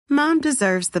Mom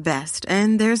deserves the best,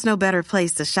 and there's no better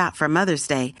place to shop for Mother's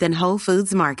Day than Whole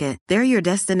Foods Market. They're your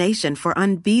destination for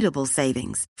unbeatable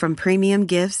savings, from premium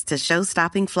gifts to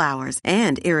show-stopping flowers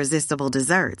and irresistible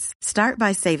desserts. Start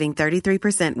by saving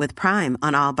 33% with Prime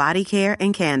on all body care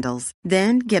and candles.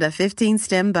 Then get a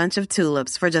 15-stem bunch of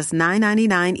tulips for just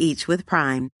 $9.99 each with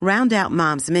Prime. Round out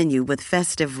Mom's menu with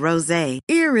festive rosé,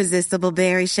 irresistible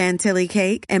berry chantilly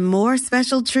cake, and more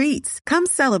special treats. Come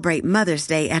celebrate Mother's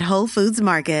Day at Whole Foods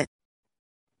Market.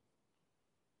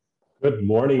 Good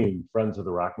morning, friends of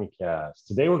the Rock Me Cast.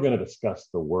 Today we're going to discuss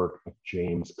the work of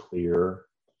James Clear,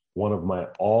 one of my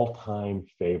all-time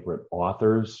favorite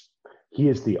authors. He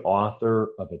is the author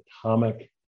of Atomic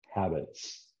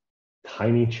Habits,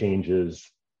 Tiny Changes,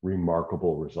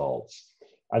 Remarkable Results.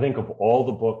 I think of all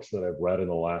the books that I've read in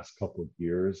the last couple of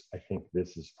years, I think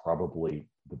this is probably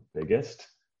the biggest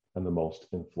and the most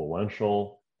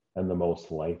influential and the most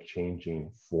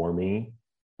life-changing for me.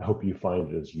 I hope you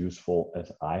find it as useful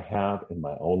as I have in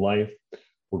my own life.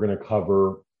 We're going to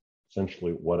cover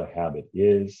essentially what a habit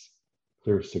is,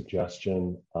 clear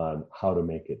suggestion on how to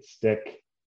make it stick,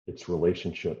 its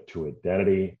relationship to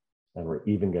identity, and we're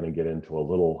even going to get into a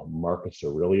little Marcus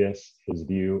Aurelius, his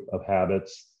view of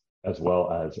habits, as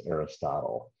well as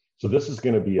Aristotle. So this is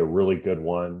going to be a really good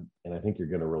one, and I think you're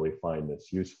going to really find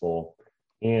this useful.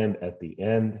 And at the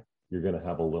end, you're going to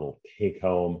have a little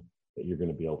take-home that you're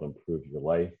going to be able to improve your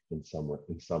life in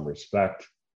some respect,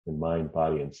 in mind,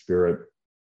 body, and spirit.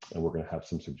 And we're going to have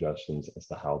some suggestions as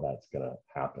to how that's going to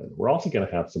happen. We're also going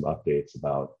to have some updates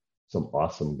about some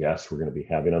awesome guests we're going to be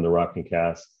having on the Rock Me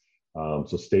Cast.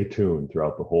 So stay tuned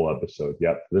throughout the whole episode.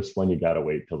 Yep, this one you got to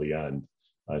wait till the end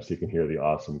so you can hear the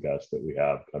awesome guests that we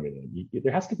have coming in.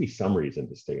 There has to be some reason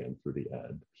to stay in through the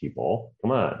end, people.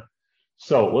 Come on.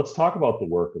 So let's talk about the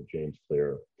work of James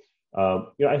Clear.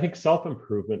 I think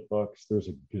self-improvement books, there's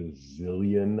a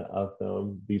gazillion of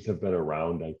them. These have been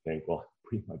around, I think, well,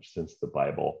 pretty much since the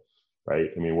Bible, right?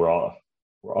 I mean, we're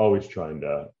always trying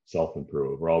to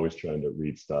self-improve. We're always trying to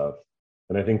read stuff.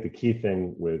 And I think the key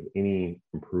thing with any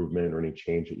improvement or any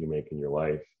change that you make in your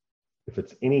life, if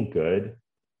it's any good,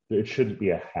 it shouldn't be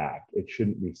a hack. It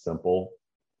shouldn't be simple.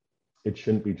 It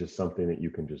shouldn't be just something that you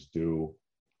can just do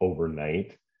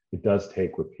overnight. It does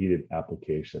take repeated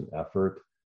application effort.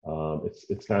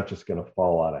 It's not just going to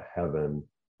fall out of heaven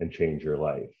and change your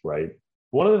life, right?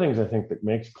 One of the things I think that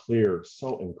makes Clear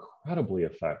so incredibly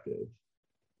effective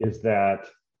is that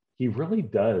he really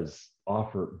does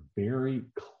offer very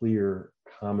clear,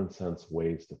 common sense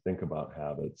ways to think about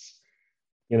habits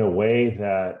in a way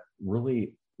that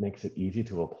really makes it easy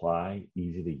to apply,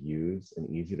 easy to use, and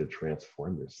easy to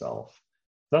transform yourself.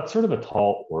 That's sort of a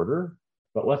tall order,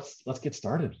 but let's get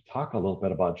started to talk a little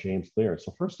bit about James Clear.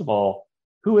 So first of all,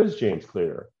 who is James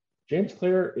Clear? James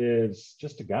Clear is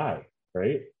just a guy,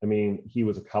 right? I mean, he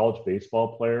was a college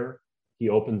baseball player. He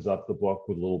opens up the book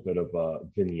with a little bit of a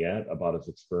vignette about his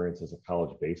experience as a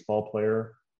college baseball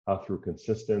player, how through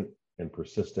consistent and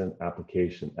persistent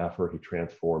application effort, he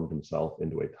transformed himself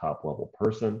into a top-level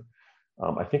person.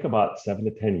 I think about 7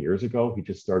 to 10 years ago, he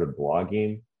just started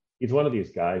blogging. He's one of these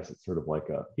guys that's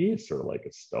he is sort of like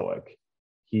a stoic.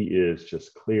 He is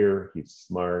just clear, he's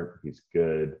smart, he's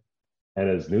good. And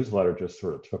his newsletter just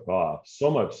sort of took off, so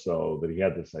much so that he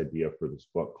had this idea for this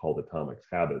book called Atomic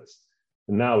Habits.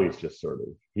 And now he's sort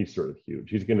of huge.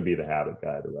 He's going to be the habit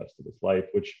guy the rest of his life,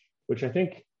 which I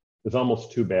think is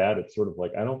almost too bad. It's sort of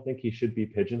like, I don't think he should be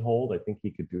pigeonholed. I think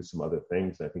he could do some other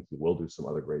things. I think he will do some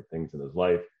other great things in his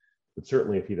life. But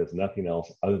certainly if he does nothing else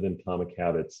other than Atomic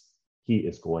Habits, he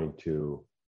is going to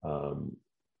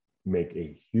make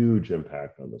a huge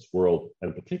impact on this world,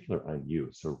 and in particular on you.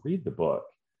 So read the book.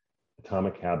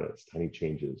 Atomic Habits, Tiny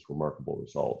Changes, Remarkable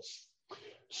Results.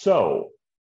 So,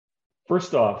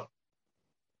 first off,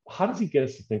 how does he get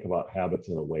us to think about habits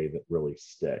in a way that really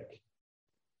stick?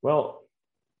 Well,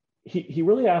 he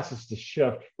really asks us to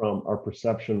shift from our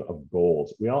perception of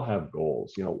goals. We all have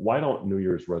goals. Why don't New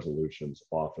Year's resolutions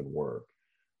often work?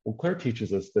 Well, Claire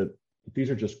teaches us that these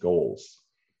are just goals.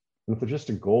 And if they're just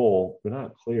a goal, they're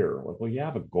not clear. Like, well, you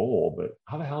have a goal, but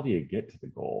how the hell do you get to the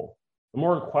goal? The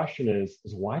more important question is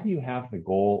why do you have the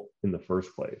goal in the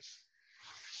first place?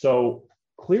 So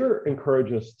Clear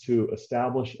encourages us to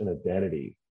establish an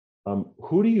identity.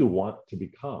 Who do you want to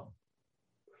become?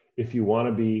 If you want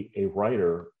to be a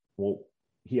writer, well,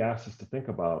 he asks us to think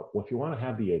about, well, if you want to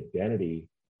have the identity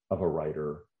of a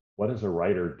writer, what does a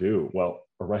writer do? Well,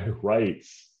 a writer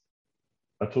writes.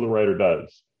 That's what a writer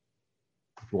does.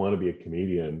 If you want to be a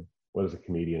comedian, what does a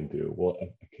comedian do? Well,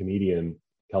 a comedian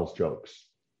tells jokes.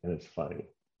 And it's funny.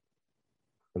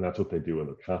 And that's what they do when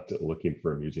they're constantly looking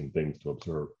for amusing things to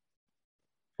observe.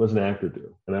 What does an actor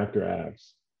do? An actor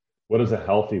acts. What does a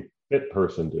healthy, fit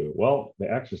person do? Well, they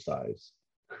exercise.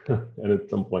 And at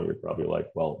some point, you're probably like,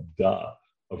 well, duh,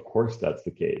 of course that's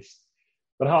the case.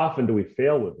 But how often do we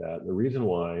fail with that? And the reason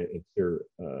why it's here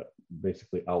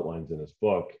basically outlines in his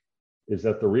book is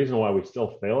that the reason why we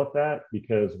still fail at that,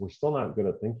 because we're still not good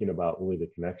at thinking about really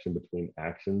the connection between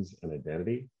actions and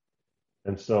identity.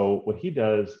 And so what he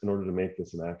does in order to make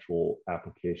this an actual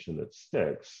application that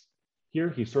sticks,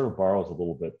 here he sort of borrows a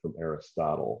little bit from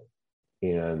Aristotle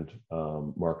and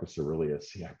Marcus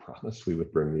Aurelius. See, I promised we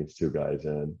would bring these two guys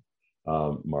in.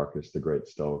 Marcus, the great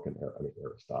Stoic, and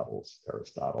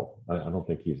Aristotle. I don't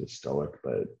think he's a Stoic,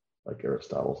 but like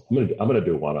Aristotle. I'm gonna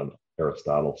do one on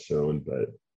Aristotle soon, but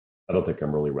I don't think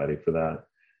I'm really ready for that.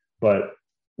 But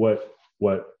what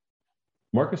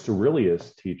Marcus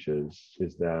Aurelius teaches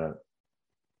is that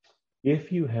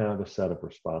if you have a set of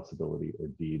responsibility or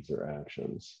deeds or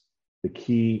actions, the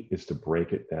key is to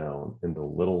break it down into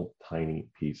little tiny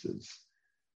pieces.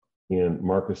 And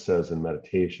Marcus says in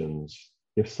Meditations,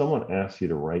 if someone asks you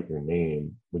to write your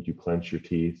name, would you clench your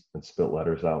teeth and spit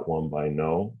letters out one by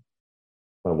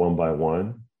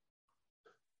one?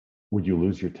 Would you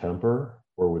lose your temper,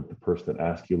 or would the person that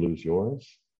asked you lose yours?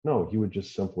 No, you would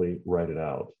just simply write it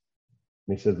out.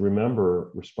 And he said, remember,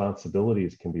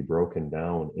 responsibilities can be broken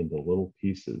down into little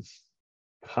pieces.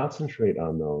 Concentrate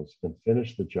on those and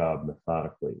finish the job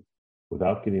methodically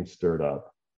without getting stirred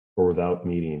up or without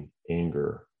meeting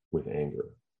anger with anger.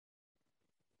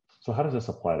 So how does this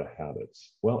apply to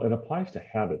habits? Well, it applies to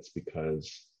habits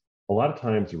because a lot of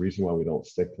times the reason why we don't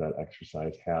stick to that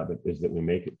exercise habit is that we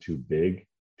make it too big,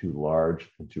 too large,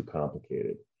 and too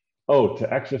complicated. Oh,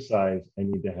 to exercise, I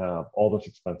need to have all this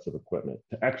expensive equipment.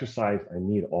 To exercise, I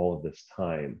need all of this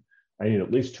time. I need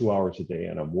at least 2 hours a day,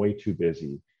 and I'm way too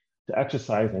busy. To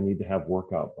exercise, I need to have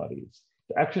workout buddies.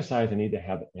 To exercise, I need to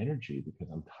have energy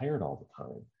because I'm tired all the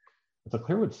time. And so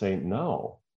Clear would say,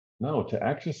 no, to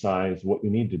exercise, what you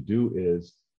need to do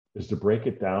is to break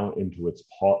it down into its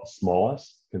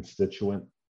smallest constituent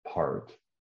part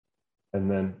and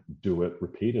then do it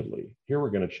repeatedly. Here we're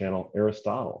going to channel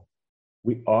Aristotle.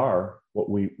 We are what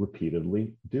we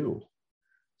repeatedly do.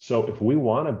 So if we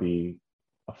want to be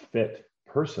a fit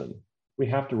person, we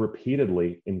have to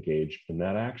repeatedly engage in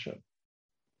that action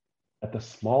at the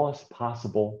smallest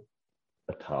possible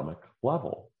atomic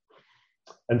level.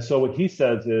 And so what he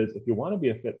says is, if you want to be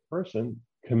a fit person,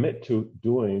 commit to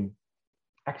doing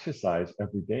exercise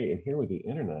every day. And here with the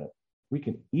internet, we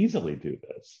can easily do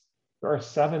this. There are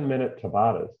 7-minute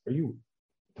Tabata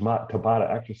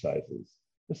exercises.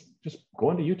 Just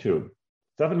go into YouTube,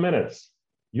 7 minutes.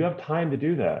 You have time to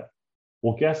do that.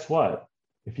 Well, guess what?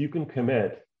 If you can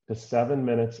commit to 7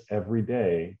 minutes every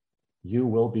day, you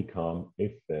will become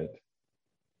a fit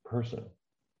person.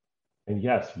 And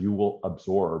yes, you will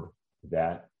absorb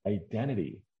that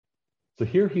identity. So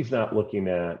here he's not looking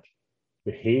at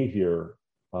behavior,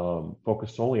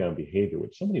 focused solely on behavior,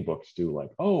 which so many books do,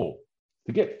 like, oh,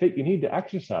 to get fit, you need to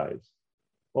exercise.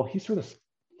 Well, he sort of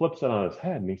flips it on his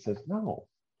head and he says, no,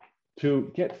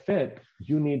 to get fit,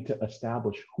 you need to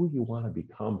establish who you want to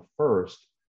become first,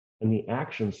 and the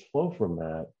actions flow from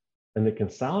that. And to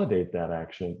consolidate that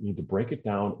action, you need to break it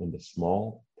down into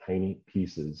small, tiny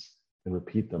pieces and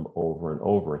repeat them over and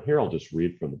over. And here I'll just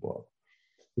read from the book.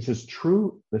 He says,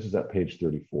 this is at page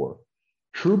 34.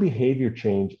 True behavior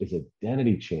change is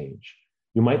identity change.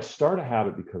 You might start a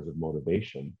habit because of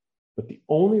motivation, but the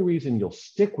only reason you'll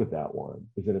stick with that one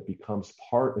is that it becomes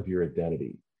part of your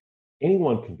identity.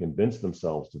 Anyone can convince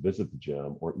themselves to visit the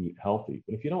gym or eat healthy,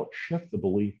 but if you don't shift the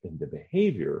belief into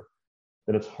behavior,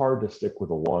 then it's hard to stick with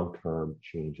the long-term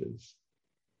changes.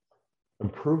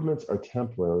 Improvements are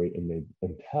temporary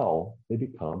until they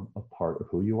become a part of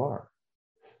who you are.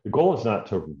 The goal is not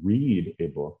to read a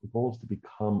book. The goal is to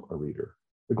become a reader.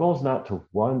 The goal is not to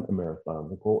run a marathon.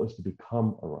 The goal is to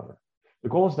become a runner. The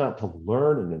goal is not to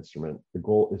learn an instrument. The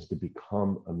goal is to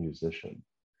become a musician.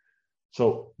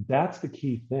 So that's the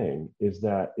key thing, is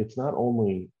that it's not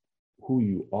only who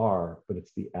you are, but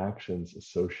it's the actions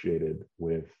associated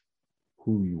with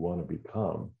who you want to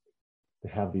become, to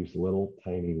have these little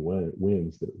tiny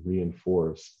wins that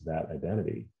reinforce that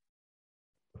identity.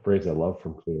 The phrase I love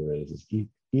from Clear is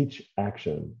each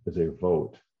action is a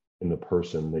vote in the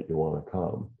person that you want to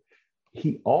become.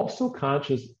 He also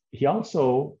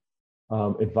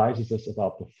advises us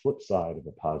about the flip side of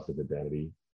a positive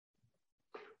identity.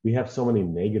 We have so many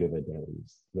negative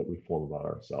identities that we form about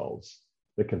ourselves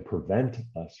that can prevent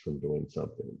us from doing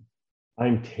something.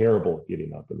 I'm terrible at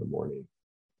getting up in the morning.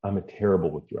 I'm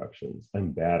terrible with directions.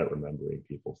 I'm bad at remembering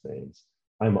people's names.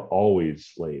 I'm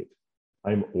always late.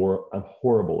 I'm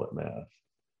horrible at math.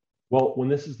 Well, when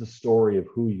this is the story of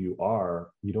who you are,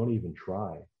 you don't even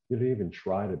try. You don't even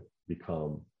try to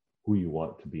become who you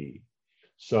want to be.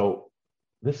 So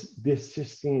this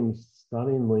just seems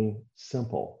stunningly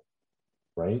simple,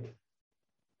 right?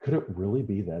 Could it really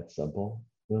be that simple?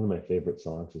 One of my favorite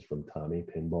songs is from Tommy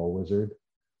Pinball Wizard.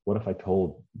 What if I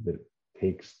told that it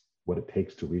takes what it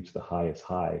takes to reach the highest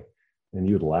high, and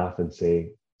you'd laugh and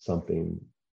say something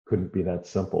couldn't be that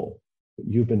simple?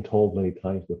 You've been told many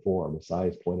times before, Messiah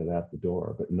is pointed at the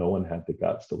door, but no one had the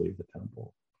guts to leave the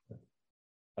temple.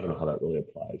 I don't know how that really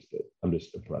applies, but I'm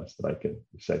just impressed that I can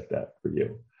recite that for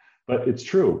you. But it's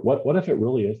true. What if it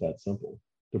really is that simple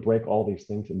to break all these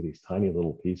things into these tiny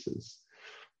little pieces?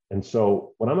 And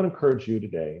so what I'm going to encourage you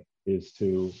today is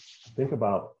to think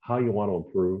about how you want to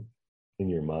improve in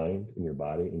your mind, in your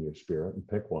body, in your spirit, and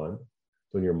pick one.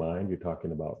 So in your mind, you're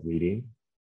talking about reading.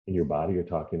 In your body, you're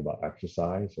talking about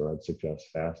exercise, or I'd suggest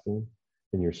fasting.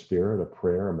 In your spirit, a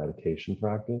prayer, a meditation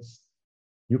practice.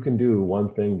 You can do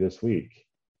one thing this week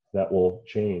that will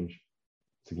change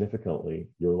significantly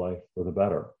your life for the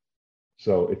better.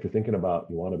 So if you're thinking about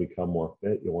you want to become more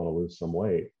fit, you want to lose some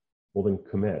weight, well, then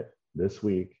commit this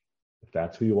week, if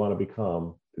that's who you want to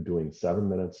become, to doing 7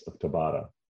 minutes of Tabata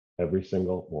every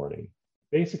single morning.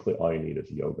 Basically, all you need is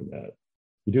a yoga mat.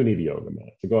 You do need a yoga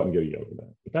mat, so go out and get a yoga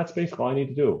mat. But that's basically all you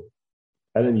need to do.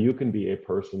 And then you can be a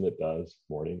person that does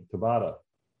morning Tabata.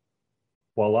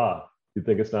 Voila. You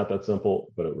think it's not that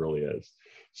simple, but it really is.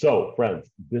 So,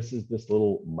 friends, this is this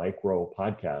little micro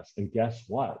podcast. And guess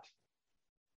what?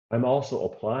 I'm also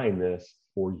applying this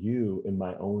for you in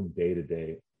my own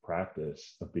day-to-day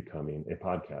practice of becoming a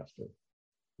podcaster.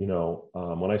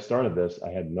 When I started this, I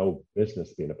had no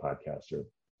business being a podcaster.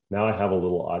 Now I have a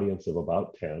little audience of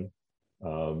about 10,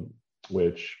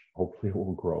 which hopefully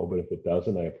will grow. But if it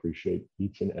doesn't, I appreciate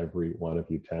each and every one of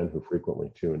you 10 who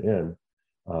frequently tune in.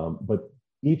 But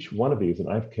each one of these, and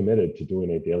I've committed to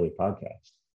doing a daily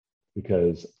podcast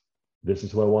because this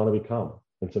is who I want to become.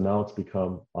 And so now it's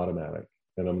become automatic.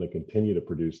 And I'm going to continue to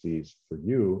produce these for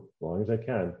you as long as I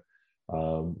can,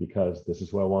 because this is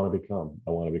who I want to become.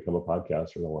 I want to become a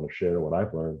podcaster, and I want to share what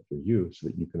I've learned for you so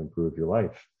that you can improve your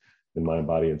life in mind,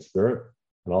 body, and spirit,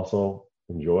 and also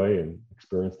enjoy and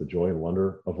experience the joy and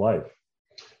wonder of life.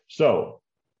 So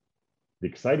the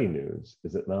exciting news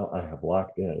is that now I have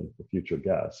locked in the future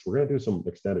guests. We're going to do some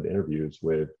extended interview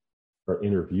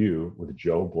with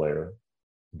Joe Blair,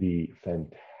 the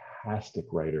fantastic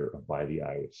writer of By the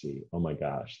Eye of Sea. Oh my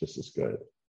gosh, this is good.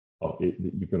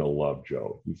 You're going to love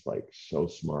Joe. He's like so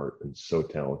smart and so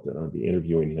talented. I'll be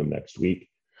interviewing him next week.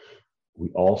 We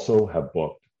also have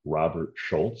booked Robert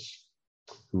Schultz,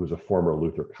 who is a former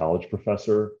Luther College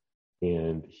professor,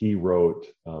 and he wrote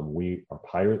We Are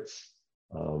Pirates,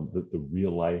 the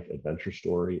real life adventure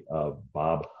story of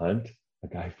Bob Hunt, a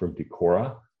guy from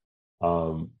Decorah,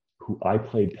 who I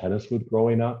played tennis with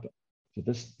growing up. So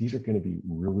these are going to be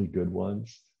really good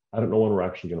ones. I don't know when we're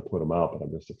actually going to put them out, but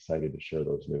I'm just excited to share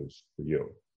those news for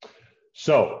you.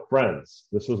 So, friends,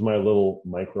 this was my little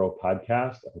micro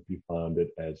podcast. I hope you found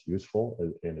it as useful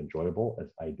and enjoyable as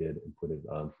I did and put it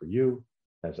on for you.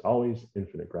 As always,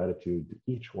 infinite gratitude to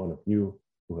each one of you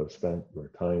who have spent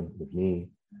your time with me.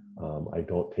 I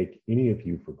don't take any of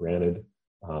you for granted,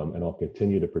 and I'll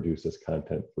continue to produce this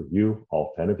content for you,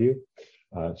 all 10 of you,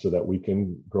 so that we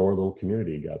can grow our little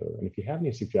community together. And if you have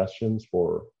any suggestions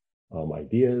for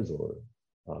ideas or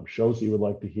shows that you would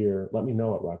like to hear, let me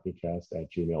know at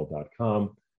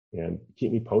rockmecast@gmail.com, and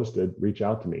keep me posted. Reach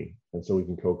out to me, and so we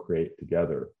can co-create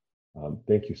together.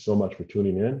 Thank you so much for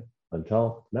tuning in.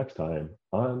 Until next time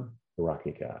on the Rock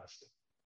Me Cast.